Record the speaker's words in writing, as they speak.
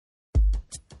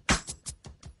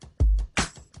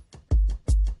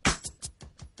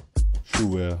Tru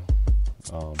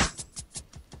Will.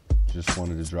 Just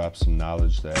wanted to drop some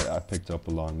knowledge that I picked up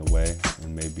along the way,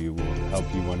 and maybe it will help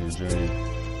you on your journey,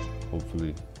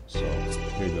 hopefully. So,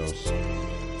 here goes.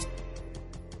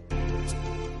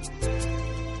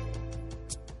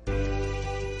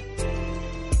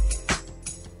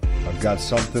 I've got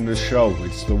something to show.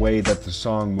 It's the way that the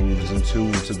song moves in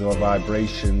tune to the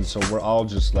vibrations. So we're all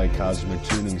just like cosmic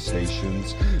tuning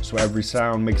stations. So every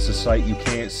sound makes a sight you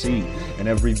can't see, and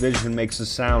every vision makes a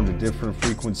sound at different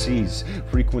frequencies.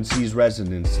 Frequencies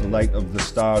resonance. The light of the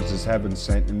stars is heaven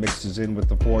sent and mixes in with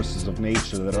the forces of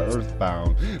nature that are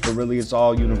earthbound. But really it's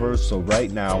all universal. Right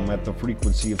now I'm at the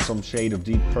frequency of some shade of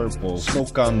deep purple.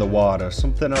 Smoke on the water.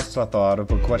 Something else I thought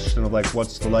of. A question of like,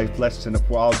 what's the life lesson if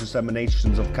we're all just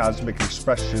emanations of cosmic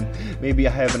expression? Maybe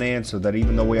I have an answer that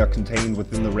even though we are contained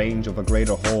within the range of a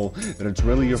greater whole, that it's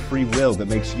really your free will that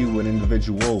makes you an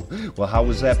individual. Well, how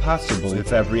is that possible?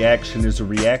 If every action is a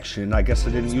reaction, I guess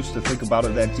I didn't used to think about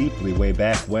it that deeply way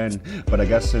back when, but I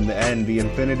guess in the end, the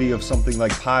infinity of something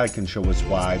like pi can show us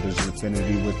why there's an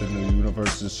infinity within the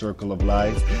universe's circle of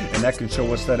life, and that can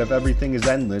show us that if everything is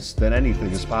endless, then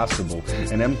anything is possible.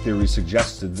 And M theory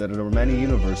suggested that there are many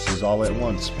universes all at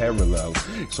once, parallel.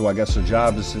 So I guess our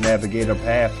job is to navigate our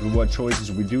path through what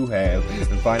choices we do have,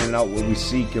 and finding out what we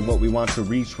seek and what we want to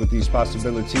reach with these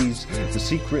possibilities. The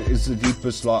secret is the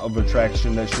deepest law of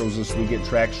attraction that shows us we get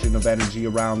traction of energy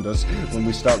around us when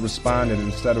we start responding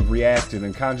instead of reacting,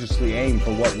 and consciously aim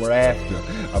for what we're after.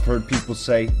 I've heard people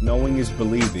say knowing is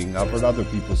believing. I've heard other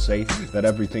people say that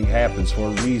everything happens for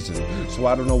a reason. So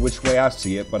I don't know which way I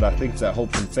see it, but I think that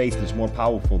hope and faith is more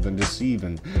powerful than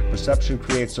deceiving. Perception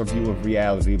creates our view of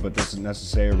reality, but doesn't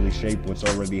necessarily shape what's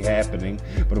already happening.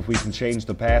 But if we can change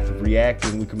the path of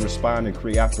reacting, we can respond and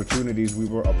create opportunities we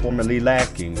were formerly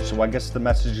lacking. So I guess the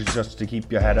message is just to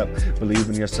keep your head up, believe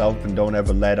in yourself, and don't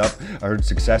ever let up. I heard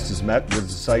success is met with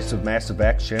decisive, massive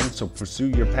action. So pursue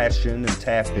your passion and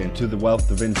tap into the wealth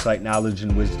of insight, knowledge,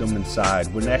 and wisdom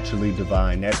inside. We're naturally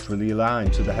divine, naturally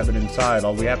aligned to the heaven inside.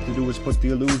 All we have to do is put the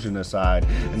illusion aside,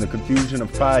 and the confusion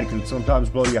of pride can sometimes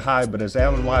blow you high. But as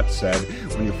Alan Watts said,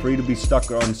 when you're free to be stuck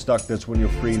or unstuck, that's when you're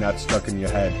free, not stuck in your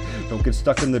head. Don't get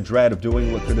stuck in the dread of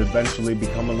doing what could eventually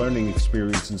become a learning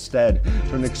experience instead.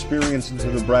 Turn experience into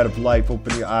the bread of life.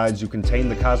 Open your eyes, you contain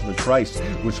the cosmic Christ,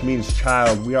 which means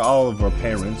child. We are all of our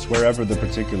parents, wherever the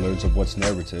particulars of what's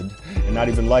narrated, and not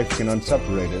even life can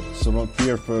unseparate it. So don't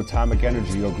fear for atomic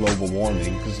energy or global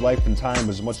warming, because life and time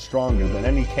is much stronger than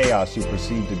any chaos you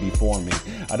perceive to be forming.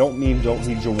 I don't mean don't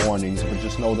heed your warnings, but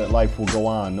just know that life will go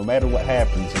on, no matter what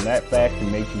happens, and that fact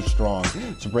can make you strong.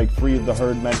 So break free of the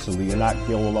herd mentally and not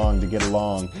go along to get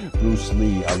along. Bruce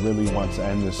Lee, I really want to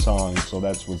end this song, so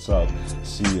that's what's up.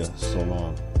 See ya, so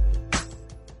long.